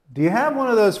Do you have one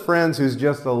of those friends who's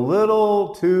just a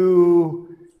little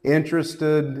too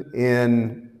interested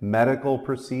in medical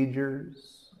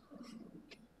procedures?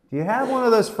 Do you have one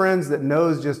of those friends that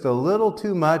knows just a little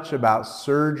too much about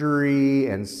surgery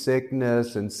and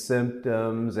sickness and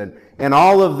symptoms and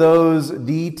all of those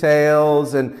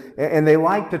details, and they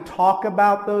like to talk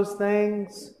about those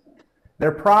things?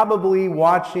 They're probably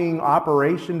watching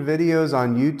operation videos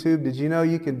on YouTube. Did you know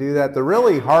you can do that? The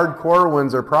really hardcore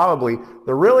ones are probably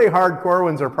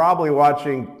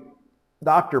watching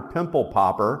Dr. Pimple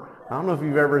Popper. I don't know if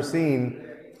you've ever seen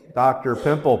Dr.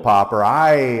 Pimple Popper.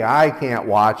 I can't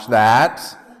watch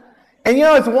that. And you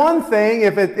know, it's one thing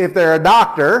if they're a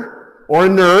doctor or a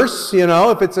nurse, you know,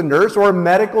 if it's a nurse or a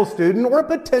medical student or a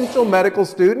potential medical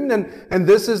student, and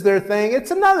this is their thing.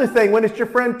 It's another thing when it's your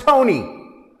friend Tony.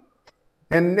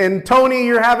 And Tony,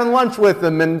 you're having lunch with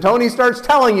him, and Tony starts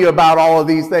telling you about all of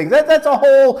these things. That's a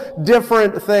whole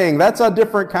different thing. That's a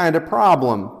different kind of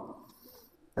problem.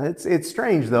 It's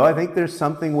strange, though. I think there's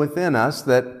something within us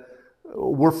that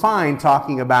we're fine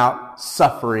talking about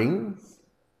suffering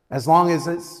as long as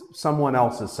it's someone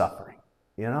else's suffering.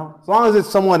 You know? As long as it's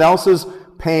someone else's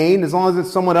pain, as long as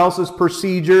it's someone else's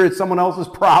procedure, it's someone else's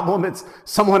problem, it's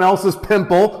someone else's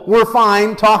pimple, we're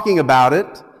fine talking about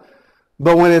it.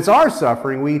 But when it's our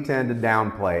suffering, we tend to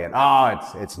downplay it. Oh,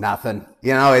 it's nothing.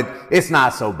 You know, it's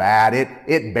not so bad.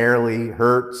 It barely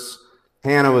hurts.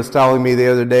 Hannah was telling me the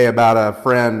other day about a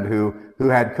friend who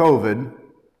had COVID,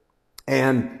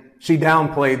 and she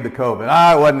downplayed the COVID.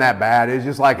 It wasn't that bad. It was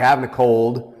just like having a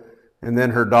cold. And then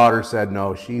her daughter said,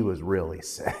 no, she was really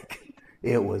sick.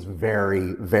 It was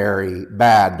very, very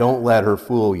bad. Don't let her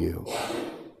fool you.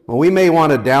 Well, we may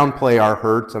want to downplay our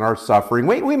hurts and our suffering.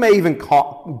 We may even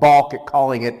balk at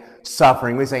calling it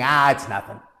suffering. We say, it's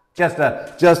nothing. Just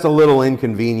a little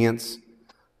inconvenience.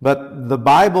 But the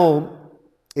Bible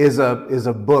is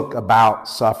a book about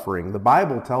suffering. The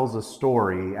Bible tells us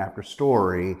story after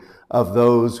story of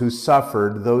those who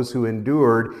suffered, those who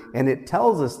endured, and it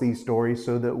tells us these stories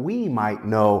so that we might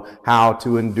know how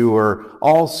to endure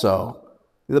also.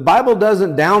 The Bible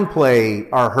doesn't downplay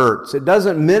our hurts. It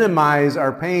doesn't minimize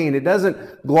our pain. It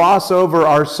doesn't gloss over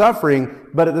our suffering.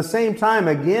 But at the same time,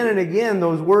 again and again,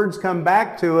 those words come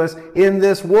back to us. In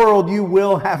this world, you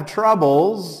will have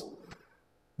troubles.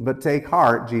 But take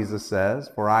heart, Jesus says,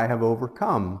 for I have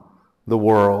overcome the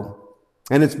world.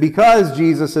 And it's because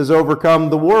Jesus has overcome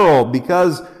the world,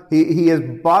 because He has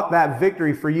bought that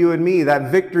victory for you and me,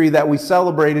 that victory that we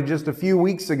celebrated just a few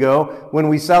weeks ago when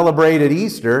we celebrated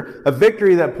Easter, a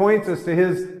victory that points us to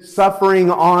His suffering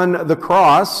on the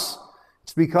cross.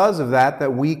 It's because of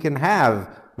that we can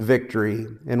have victory,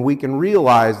 and we can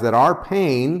realize that our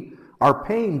pain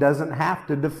doesn't have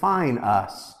to define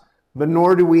us, but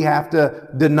nor do we have to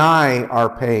deny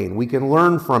our pain. We can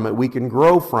learn from it, we can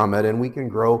grow from it, and we can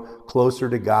grow closer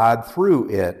to God through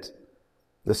it.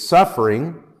 The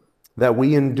suffering that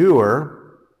we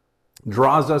endure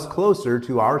draws us closer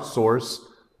to our source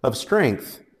of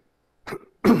strength.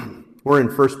 We're in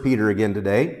 1 Peter again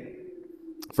today.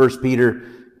 1 Peter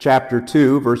chapter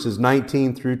 2, verses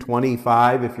 19 through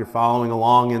 25. If you're following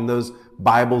along in those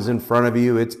Bibles in front of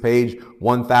you, it's page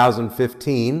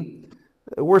 1015.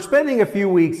 We're spending a few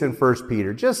weeks in 1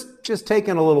 Peter, just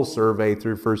taking a little survey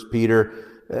through 1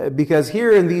 Peter, because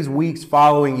here in these weeks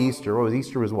following Easter,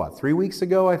 Easter was 3 weeks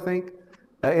ago, I think?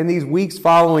 In these weeks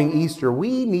following Easter,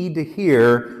 we need to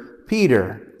hear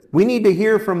Peter. We need to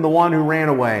hear from the one who ran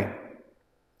away,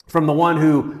 from the one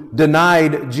who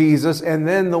denied Jesus, and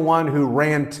then the one who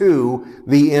ran to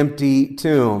the empty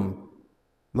tomb.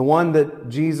 The one that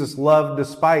Jesus loved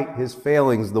despite his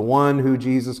failings, the one who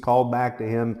Jesus called back to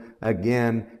him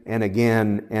again and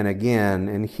again and again.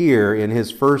 And here in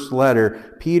his first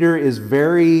letter, Peter is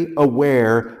very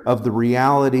aware of the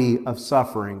reality of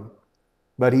suffering.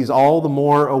 But he's all the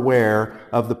more aware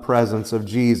of the presence of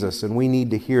Jesus, and we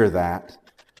need to hear that.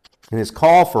 And his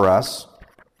call for us,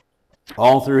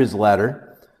 all through his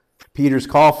letter, Peter's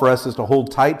call for us is to hold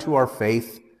tight to our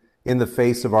faith in the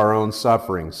face of our own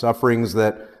suffering, sufferings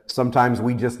that sometimes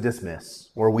we just dismiss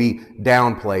or we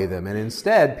downplay them. And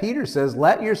instead, Peter says,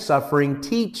 let your suffering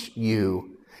teach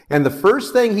you. And the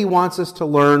first thing he wants us to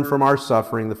learn from our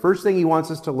suffering, the first thing he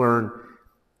wants us to learn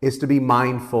is to be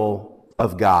mindful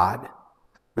of God.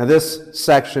 Now this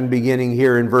section beginning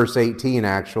here in verse 18,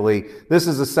 actually, this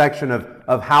is a section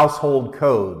of household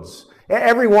codes.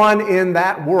 Everyone in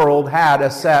that world had a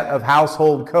set of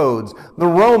household codes. The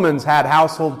Romans had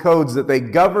household codes that they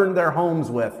governed their homes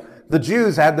with. The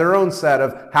Jews had their own set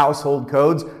of household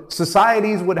codes.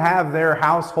 Societies would have their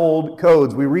household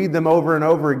codes. We read them over and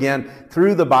over again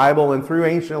through the Bible and through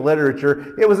ancient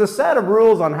literature. It was a set of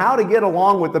rules on how to get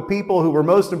along with the people who were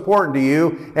most important to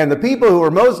you and the people who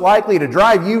were most likely to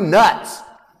drive you nuts.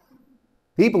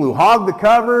 People who hogged the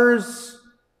covers,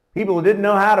 people who didn't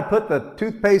know how to put the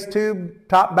toothpaste tube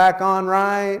top back on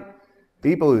right,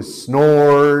 people who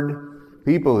snored,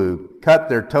 people who cut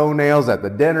their toenails at the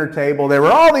dinner table. There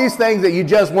were all these things that you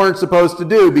just weren't supposed to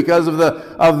do because of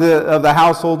the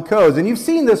household codes. And you've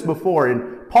seen this before.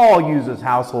 And Paul uses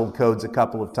household codes a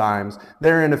couple of times.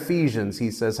 There in Ephesians,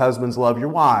 he says, husbands, love your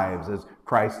wives as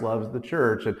Christ loves the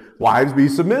church. And wives, be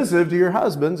submissive to your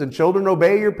husbands, and children,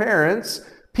 obey your parents.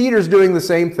 Peter's doing the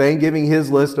same thing, giving his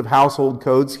list of household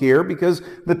codes here because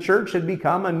the church had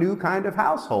become a new kind of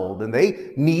household and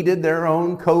they needed their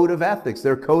own code of ethics,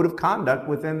 their code of conduct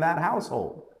within that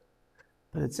household.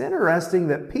 But it's interesting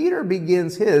that Peter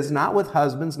begins his not with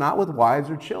husbands, not with wives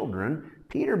or children.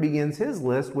 Peter begins his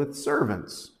list with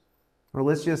servants. Or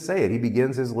let's just say it, he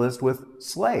begins his list with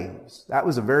slaves. That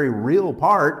was a very real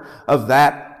part of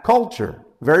that culture.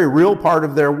 Very real part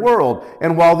of their world.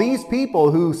 And while these people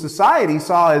who society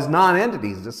saw as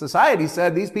non-entities, the society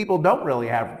said these people don't really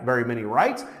have very many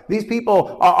rights. These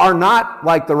people are not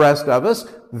like the rest of us.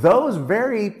 Those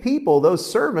very people,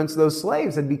 those servants, those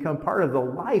slaves had become part of the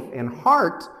life and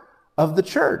heart of the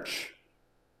church.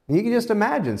 And you can just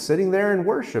imagine sitting there in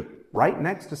worship right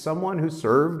next to someone who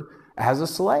served as a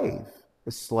slave.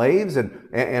 The slaves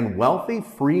and wealthy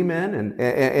freemen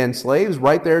and slaves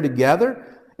right there together.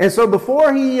 And so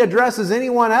before he addresses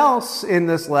anyone else in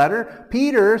this letter,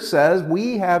 Peter says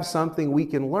we have something we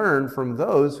can learn from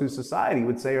those who society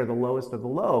would say are the lowest of the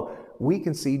low. We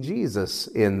can see Jesus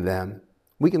in them.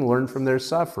 We can learn from their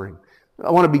suffering. I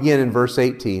want to begin in verse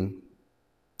 18.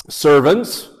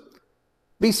 Servants,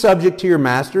 be subject to your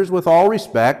masters with all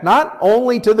respect, not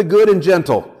only to the good and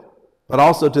gentle, but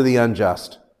also to the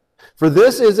unjust. For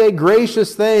this is a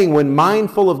gracious thing when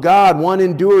mindful of God, one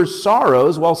endures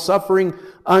sorrows while suffering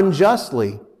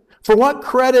unjustly. For what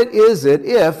credit is it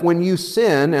if, when you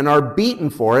sin and are beaten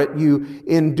for it, you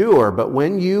endure, but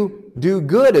when you do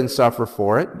good and suffer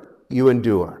for it, you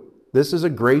endure? This is a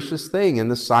gracious thing in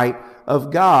the sight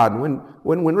of God.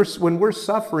 When we're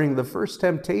suffering, the first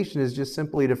temptation is just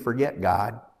simply to forget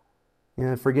God.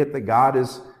 Forget that God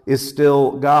is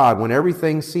still God. When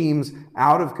everything seems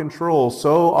out of control,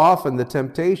 so often the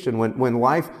temptation, when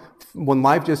life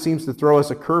just seems to throw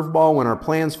us a curveball, when our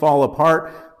plans fall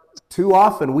apart, too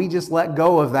often we just let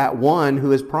go of that one who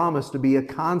has promised to be a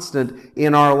constant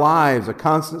in our lives, a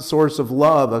constant source of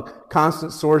love, a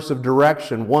constant source of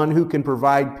direction, one who can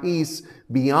provide peace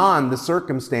beyond the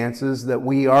circumstances that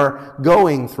we are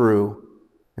going through.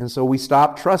 And so we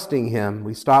stop trusting Him.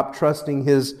 We stop trusting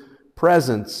His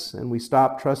presence, and we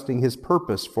stop trusting His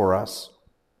purpose for us.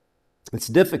 It's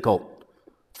difficult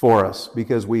for us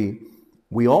because we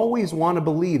always want to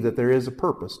believe that there is a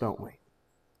purpose, don't we?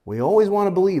 We always want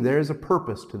to believe there is a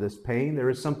purpose to this pain.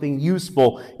 There is something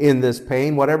useful in this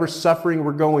pain. Whatever suffering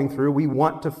we're going through, we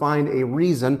want to find a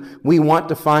reason. We want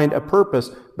to find a purpose,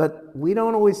 but we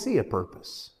don't always see a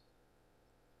purpose.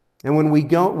 And when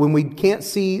we can't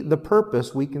see the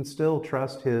purpose, we can still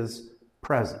trust His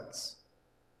presence.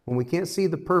 When we can't see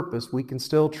the purpose, we can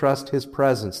still trust His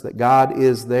presence, that God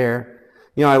is there.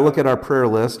 I look at our prayer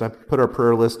list. I put our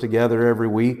prayer list together every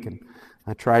week, and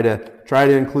I try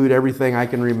to include everything I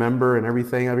can remember and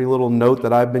every little note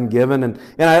that I've been given. And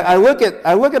I look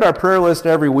at our prayer list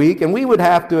every week, and we would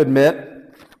have to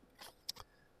admit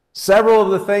several of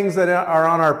the things that are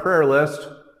on our prayer list,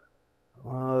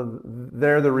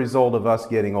 they're the result of us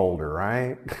getting older,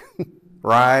 right?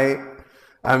 Right?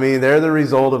 I mean, they're the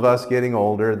result of us getting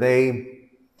older.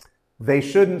 They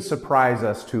shouldn't surprise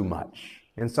us too much.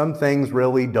 And some things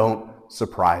really don't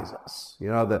surprise us.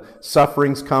 The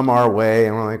sufferings come our way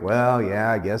and we're like, well,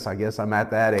 yeah, I guess I'm at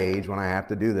that age when I have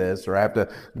to do this or I have to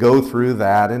go through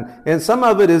that. And some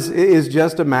of it is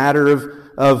just a matter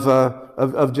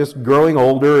of just growing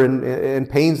older and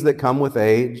pains that come with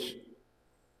age.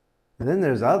 And then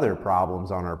there's other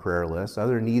problems on our prayer list,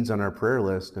 other needs on our prayer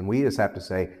list, and we just have to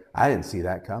say, I didn't see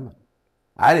that coming.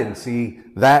 I didn't see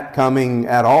that coming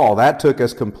at all. That took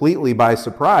us completely by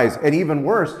surprise. And even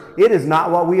worse, it is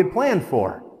not what we had planned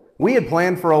for. We had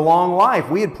planned for a long life.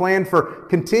 We had planned for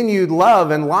continued love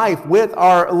and life with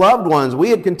our loved ones. We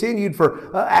had continued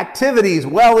for activities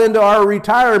well into our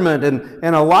retirement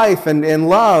and a life and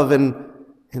love. And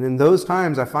in those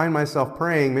times, I find myself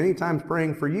praying, many times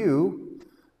praying for you.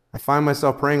 I find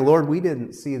myself praying, Lord, we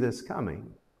didn't see this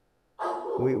coming.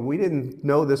 We didn't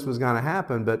know this was going to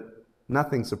happen, but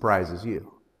nothing surprises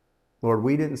you. Lord,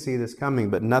 we didn't see this coming,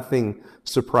 but nothing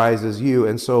surprises you.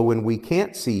 And so when we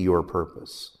can't see your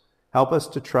purpose, help us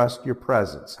to trust your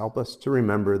presence. Help us to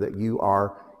remember that you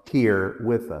are here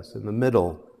with us in the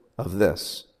middle of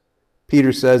this.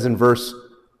 Peter says in verse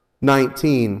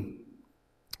 19,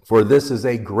 "For this is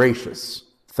a gracious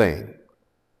thing.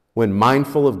 When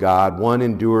mindful of God, one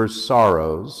endures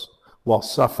sorrows while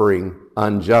suffering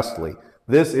unjustly."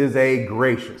 This is a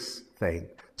gracious thing.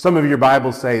 Some of your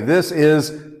Bibles say this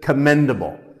is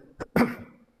commendable.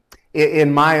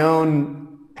 In my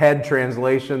own head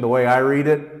translation, the way I read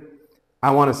it,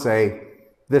 I want to say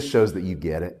this shows that you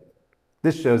get it.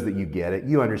 This shows that you get it.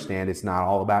 You understand it's not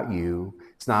all about you.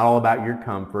 It's not all about your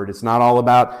comfort. It's not all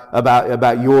about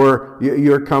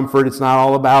your comfort. It's not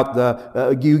all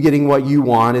about you getting what you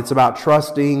want. It's about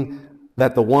trusting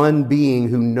that the one being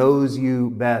who knows you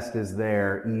best is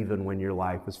there even when your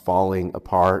life is falling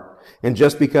apart. And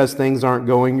just because things aren't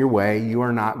going your way, you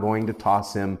are not going to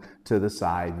toss him to the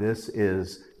side. This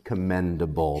is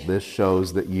commendable. This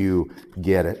shows that you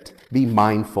get it. Be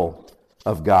mindful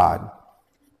of God.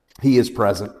 He is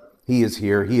present. He is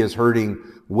here. He is hurting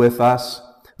with us.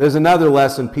 There's another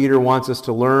lesson Peter wants us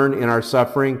to learn in our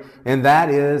suffering, and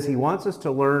that is he wants us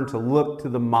to learn to look to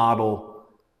the model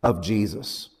of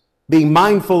Jesus. Being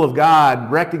mindful of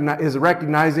God is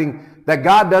recognizing that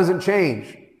God doesn't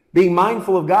change. Being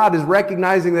mindful of God is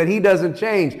recognizing that he doesn't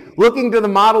change. Looking to the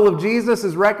model of Jesus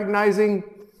is recognizing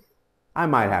I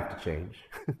might have to change.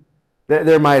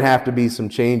 There might have to be some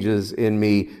changes in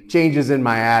me, changes in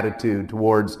my attitude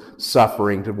towards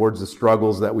suffering, towards the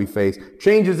struggles that we face,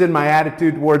 changes in my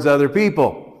attitude towards other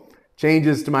people,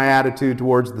 changes to my attitude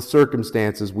towards the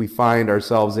circumstances we find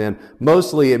ourselves in.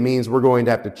 Mostly it means we're going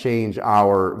to have to change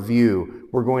our view.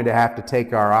 We're going to have to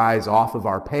take our eyes off of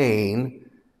our pain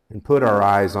and put our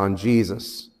eyes on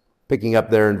Jesus. Picking up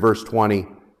there in verse 20.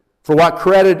 "For what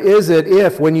credit is it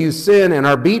if, when you sin and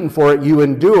are beaten for it, you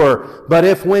endure? But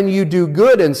if when you do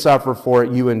good and suffer for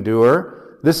it, you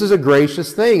endure, this is a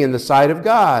gracious thing in the sight of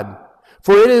God.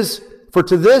 For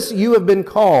to this you have been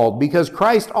called, because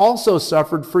Christ also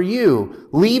suffered for you,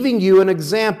 leaving you an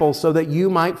example so that you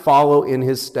might follow in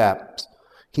his steps.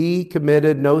 He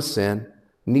committed no sin,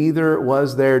 neither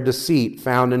was there deceit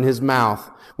found in his mouth.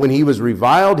 When he was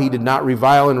reviled, he did not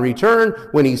revile in return.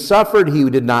 When he suffered, he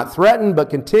did not threaten, but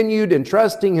continued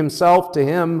entrusting himself to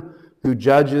him who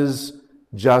judges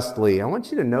justly." I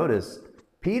want you to notice,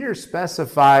 Peter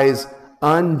specifies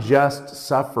unjust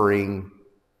suffering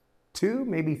 2,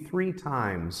 maybe 3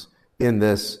 times in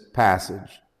this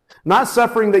passage. Not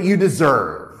suffering that you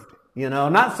deserved,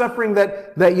 not suffering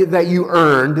that you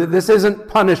earned. This isn't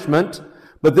punishment,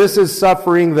 but this is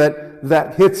suffering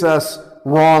that hits us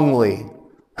wrongly.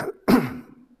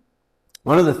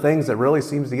 One of the things that really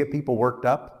seems to get people worked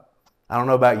up, I don't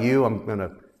know about you, I'm going to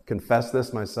confess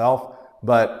this myself,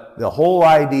 but the whole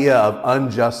idea of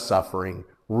unjust suffering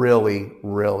really,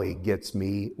 really gets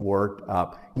me worked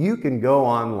up. You can go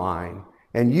online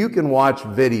and you can watch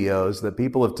videos that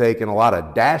people have taken, a lot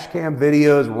of dash cam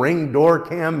videos, ring door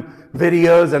cam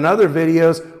videos, and other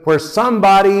videos where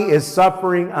somebody is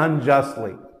suffering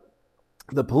unjustly.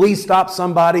 The police stop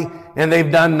somebody and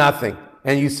they've done nothing.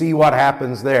 And you see what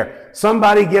happens there.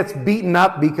 Somebody gets beaten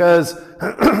up because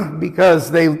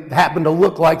they happen to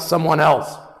look like someone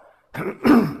else.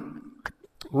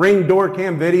 Ring door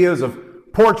cam videos of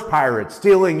porch pirates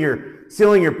stealing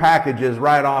your packages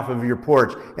right off of your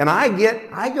porch. And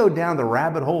I go down the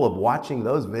rabbit hole of watching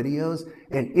those videos,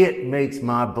 and it makes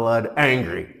my blood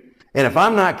angry. And if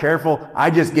I'm not careful,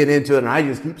 I just get into it and I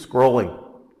just keep scrolling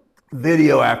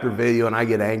video after video, and I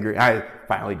get angry. I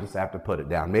finally just have to put it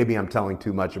down. Maybe I'm telling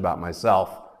too much about myself.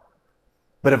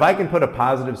 But if I can put a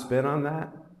positive spin on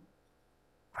that,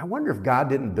 I wonder if God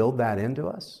didn't build that into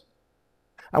us.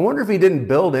 I wonder if he didn't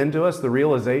build into us the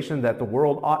realization that the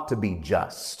world ought to be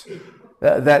just,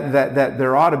 that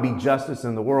there ought to be justice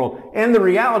in the world, and the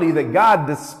reality that God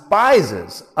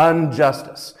despises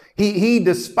injustice. He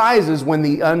despises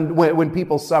when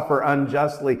people suffer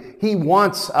unjustly. He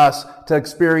wants us to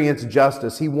experience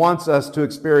justice. He wants us to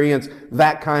experience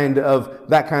that kind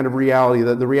of reality,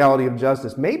 the reality of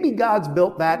justice. Maybe God's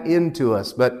built that into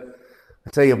us, but I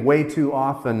tell you, way too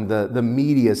often the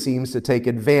media seems to take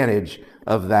advantage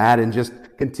of that and just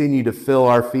continue to fill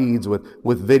our feeds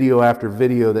with video after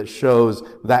video that shows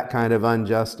that kind of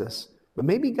injustice. But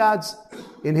maybe God's,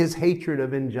 in his hatred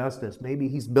of injustice, maybe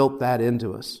he's built that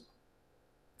into us.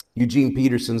 Eugene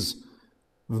Peterson's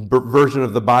version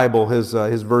of the Bible, his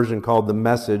version called The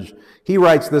Message, he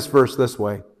writes this verse this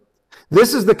way: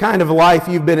 "This is the kind of life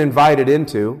you've been invited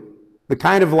into, the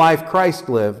kind of life Christ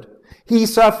lived. He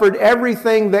suffered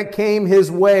everything that came his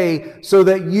way so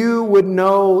that you would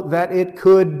know that it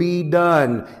could be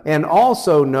done and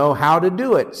also know how to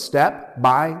do it step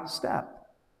by step.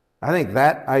 I think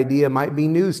that idea might be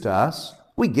news to us.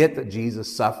 We get that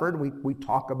Jesus suffered. We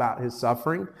talk about his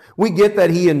suffering. We get that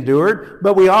he endured,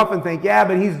 but we often think, yeah,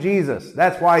 but he's Jesus.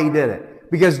 That's why he did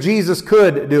it. Because Jesus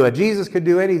could do it. Jesus could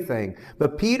do anything.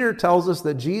 But Peter tells us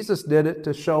that Jesus did it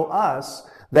to show us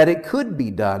that it could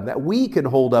be done, that we can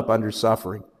hold up under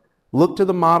suffering. Look to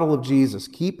the model of Jesus.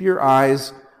 Keep your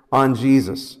eyes on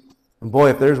Jesus. And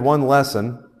boy, if there's one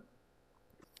lesson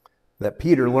that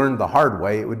Peter learned the hard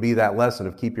way, it would be that lesson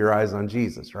of keep your eyes on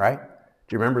Jesus, right?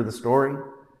 Do you remember the story?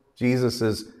 Jesus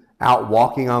is out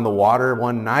walking on the water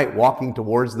one night, walking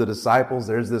towards the disciples.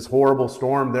 There's this horrible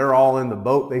storm. They're all in the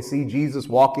boat. They see Jesus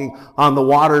walking on the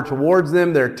water towards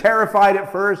them. They're terrified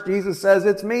at first. Jesus says,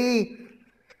 "It's me."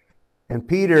 And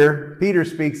Peter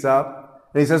speaks up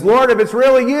and he says, "Lord, if it's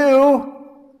really you,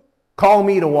 call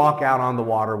me to walk out on the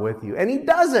water with you." And he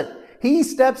does it. He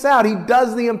steps out. He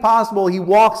does the impossible. He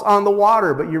walks on the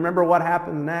water. But you remember what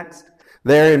happened next?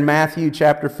 There in Matthew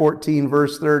chapter 14,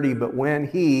 verse 30, but when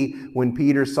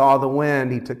Peter saw the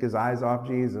wind, he took his eyes off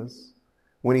Jesus.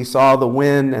 When he saw the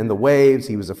wind and the waves,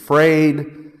 he was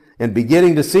afraid. And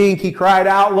beginning to sink, he cried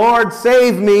out, "Lord,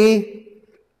 save me."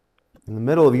 In the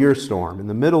middle of your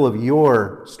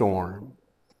storm,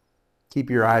 keep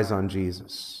your eyes on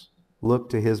Jesus.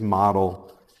 Look to his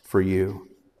model for you.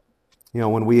 You know,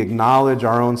 when we acknowledge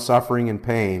our own suffering and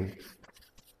pain,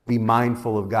 be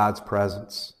mindful of God's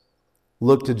presence.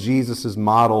 Look to Jesus'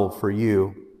 model for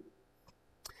you.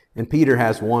 And Peter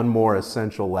has one more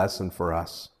essential lesson for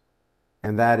us,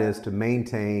 and that is to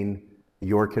maintain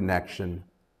your connection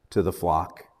to the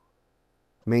flock.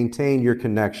 Maintain your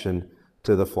connection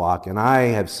to the flock. And I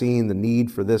have seen the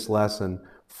need for this lesson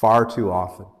far too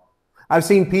often. I've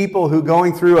seen people who,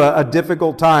 going through a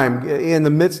difficult time, in the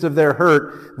midst of their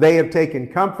hurt, they have taken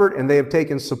comfort and they have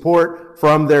taken support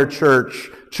from their church.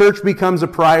 Church becomes a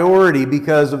priority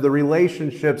because of the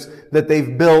relationships that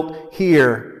they've built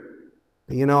here.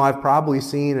 You know, I've probably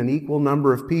seen an equal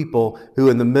number of people who,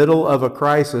 in the middle of a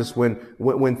crisis,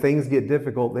 when things get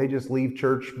difficult, they just leave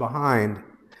church behind.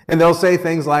 And they'll say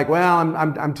things like, "Well,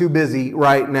 I'm too busy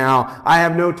right now. I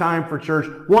have no time for church.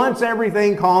 Once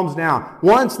everything calms down,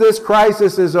 once this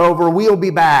crisis is over, we'll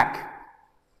be back."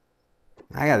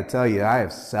 I got to tell you, I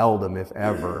have seldom, if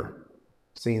ever,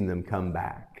 seen them come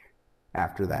back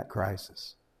after that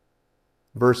crisis.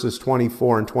 Verses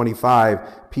 24 and 25,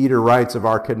 Peter writes of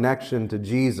our connection to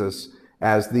Jesus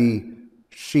as the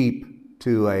sheep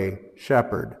to a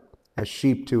shepherd. As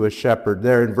sheep to a shepherd.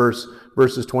 There in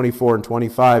verses 24 and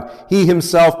 25, he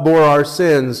himself bore our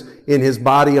sins in his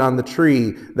body on the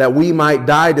tree, that we might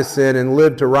die to sin and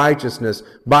live to righteousness.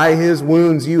 By his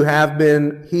wounds you have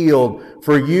been healed.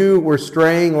 For you were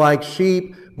straying like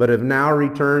sheep, but have now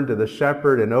returned to the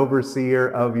shepherd and overseer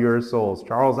of your souls.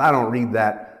 Charles, I don't read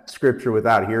that scripture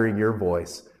without hearing your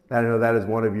voice. I know that is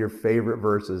one of your favorite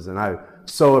verses, and I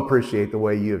so appreciate the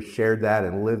way you have shared that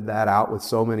and lived that out with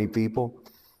so many people.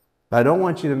 But I don't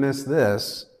want you to miss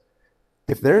this.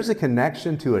 If there's a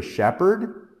connection to a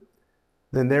shepherd,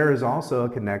 then there is also a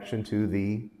connection to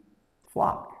the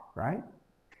flock, right?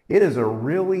 It is a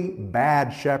really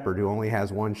bad shepherd who only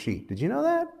has one sheep. Did you know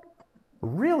that?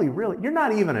 Really, you're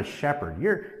not even a shepherd.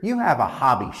 You have a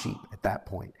hobby sheep at that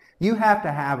point. You have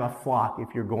to have a flock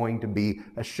if you're going to be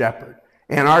a shepherd.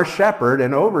 And our shepherd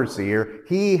and overseer,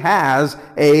 he has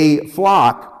a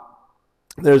flock.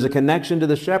 There's a connection to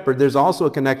the shepherd. There's also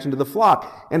a connection to the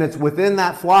flock. And it's within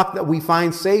that flock that we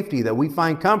find safety, that we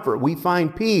find comfort, we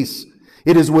find peace.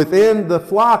 It is within the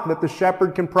flock that the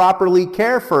shepherd can properly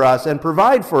care for us and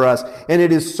provide for us. And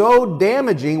it is so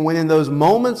damaging when in those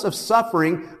moments of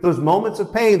suffering, those moments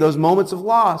of pain, those moments of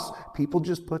loss, people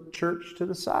just put church to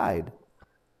the side.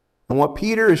 And what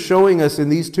Peter is showing us in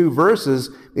these two verses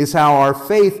is how our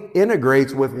faith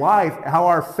integrates with life, how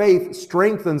our faith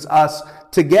strengthens us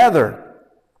together.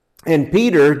 And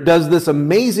Peter does this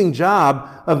amazing job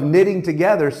of knitting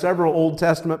together several Old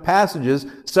Testament passages,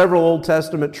 several Old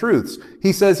Testament truths.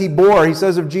 He says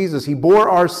of Jesus, he bore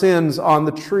our sins on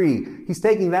the tree. He's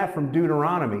taking that from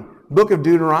Deuteronomy. The book of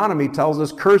Deuteronomy tells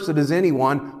us, "Cursed is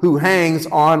anyone who hangs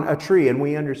on a tree." And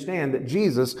we understand that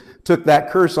Jesus took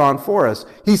that curse on for us.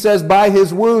 He says, "By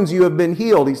his wounds you have been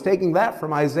healed." He's taking that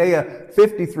from Isaiah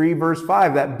 53, verse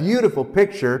 5, that beautiful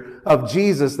picture of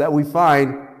Jesus that we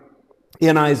find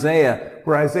in Isaiah,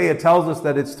 where Isaiah tells us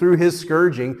that it's through his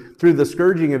scourging, through the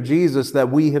scourging of Jesus,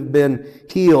 that we have been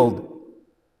healed.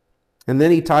 And then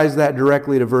he ties that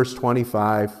directly to verse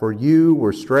 25. "For you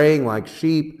were straying like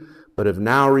sheep, but have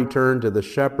now returned to the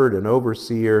shepherd and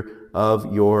overseer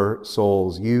of your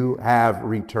souls. You have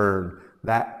returned.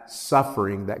 That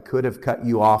suffering that could have cut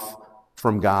you off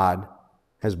from God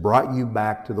has brought you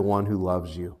back to the one who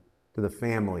loves you, to the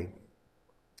family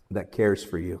that cares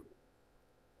for you.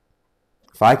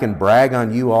 If I can brag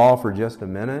on you all for just a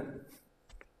minute,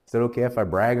 is it okay if I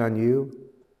brag on you?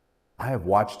 I have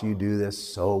watched you do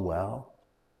this so well.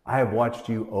 I have watched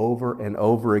you over and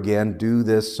over again do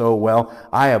this so well.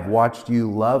 I have watched you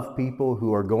love people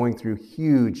who are going through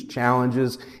huge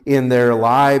challenges in their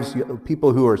lives,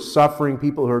 people who are suffering,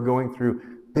 people who are going through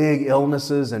big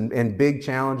illnesses and big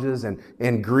challenges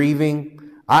and grieving.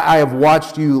 I have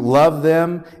watched you love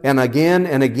them, and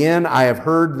again I have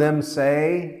heard them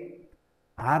say,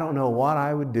 I don't know what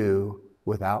I would do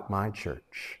without my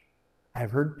church.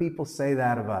 I've heard people say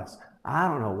that of us. I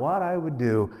don't know what I would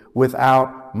do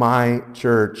without my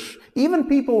church. Even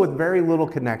people with very little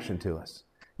connection to us.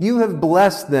 You have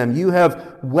blessed them. You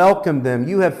have welcomed them.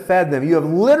 You have fed them. You have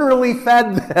literally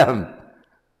fed them.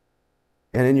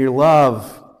 And in your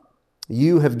love,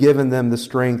 you have given them the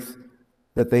strength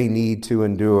that they need to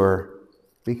endure.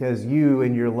 Because you,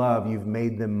 in your love, you've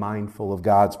made them mindful of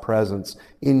God's presence.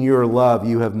 In your love,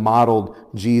 you have modeled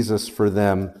Jesus for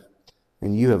them.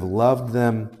 And you have loved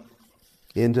them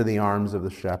into the arms of the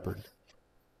shepherd.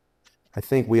 I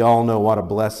think we all know what a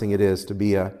blessing it is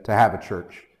to have a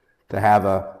church, to have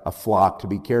a flock, to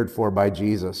be cared for by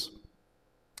Jesus,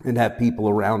 and have people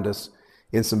around us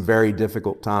in some very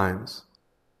difficult times.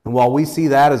 And while we see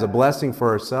that as a blessing for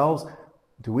ourselves,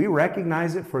 do we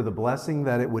recognize it for the blessing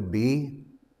that it would be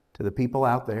to the people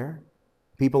out there?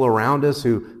 People around us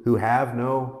who have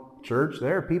no church.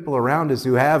 There are people around us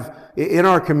who have, in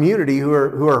our community, who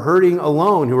are hurting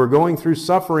alone, who are going through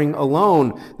suffering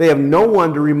alone. They have no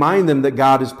one to remind them that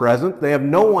God is present. They have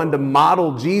no one to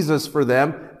model Jesus for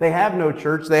them. They have no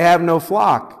church. They have no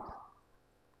flock.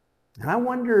 And I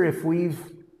wonder if we've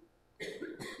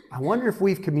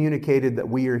communicated that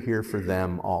we are here for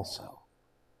them also.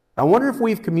 I wonder if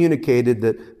we've communicated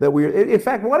that we are, in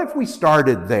fact, what if we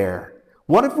started there?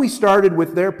 What if we started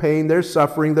with their pain, their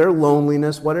suffering, their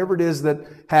loneliness, whatever it is that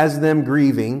has them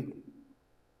grieving,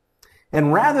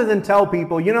 and rather than tell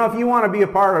people, if you want to be a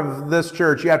part of this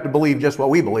church, you have to believe just what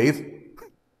we believe.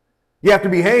 You have to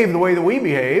behave the way that we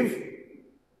behave.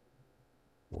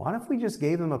 What if we just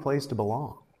gave them a place to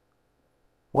belong?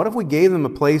 What if we gave them a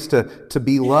place to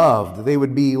be loved, that they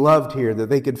would be loved here, that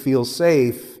they could feel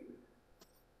safe?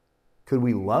 Could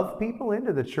we love people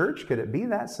into the church? Could it be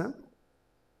that simple?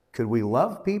 Could we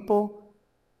love people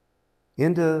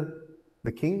into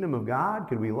the kingdom of God?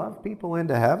 Could we love people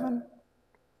into heaven?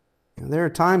 And there are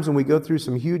times when we go through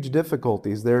some huge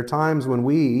difficulties. There are times when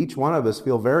each one of us,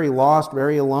 feel very lost,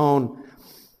 very alone.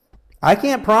 I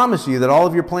can't promise you that all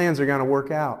of your plans are going to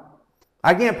work out.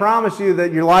 I can't promise you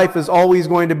that your life is always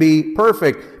going to be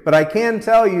perfect, but I can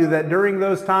tell you that during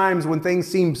those times when things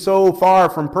seem so far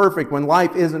from perfect, when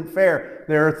life isn't fair,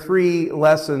 there are 3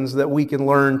 lessons that we can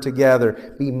learn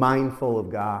together. Be mindful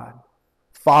of God.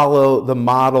 Follow the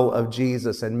model of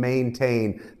Jesus and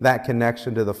maintain that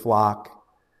connection to the flock.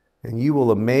 And you will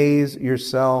amaze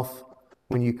yourself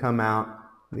when you come out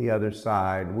the other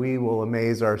side. We will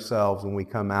amaze ourselves when we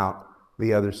come out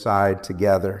the other side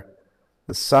together.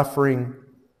 The suffering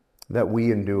that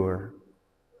we endure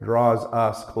draws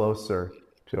us closer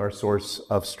to our source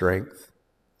of strength.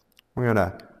 We're going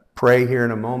to pray here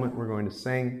in a moment. We're going to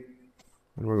sing,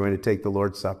 and we're going to take the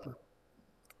Lord's Supper.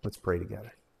 Let's pray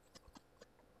together.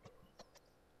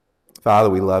 Father,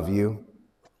 we love you.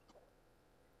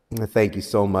 And I thank you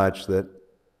so much that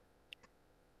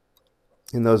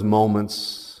in those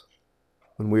moments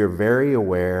when we are very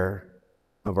aware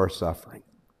of our suffering,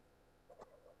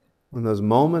 in those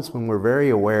moments when we're very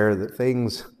aware that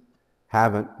things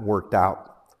haven't worked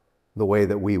out the way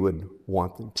that we would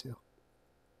want them to,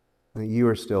 that you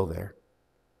are still there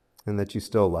and that you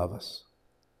still love us.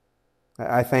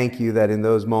 I thank you that in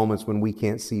those moments when we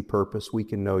can't see purpose, we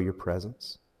can know your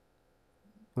presence.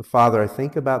 And Father, I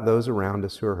think about those around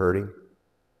us who are hurting,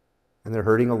 and they're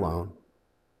hurting alone,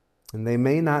 and they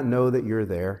may not know that you're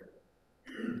there.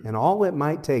 And all it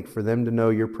might take for them to know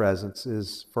your presence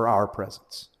is for our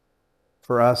presence,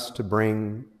 for us to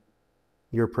bring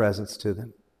your presence to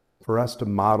them, for us to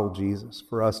model Jesus,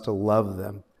 for us to love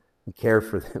them and care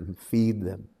for them, feed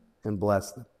them, and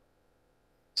bless them.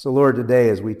 So Lord, today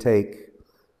as we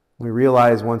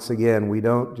realize once again, we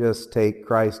don't just take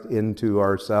Christ into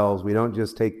ourselves. We don't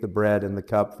just take the bread and the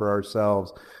cup for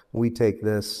ourselves. We take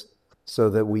this so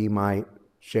that we might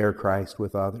share Christ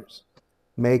with others.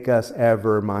 Make us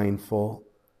ever mindful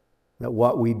that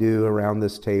what we do around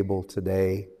this table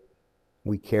today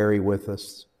we carry with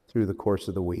us through the course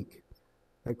of the week,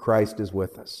 that Christ is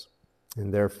with us.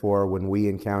 And therefore, when we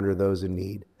encounter those in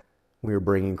need, we are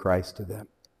bringing Christ to them.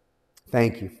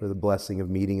 Thank you for the blessing of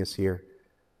meeting us here.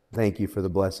 Thank you for the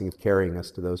blessing of carrying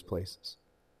us to those places.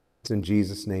 It's in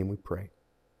Jesus' name we pray.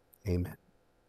 Amen.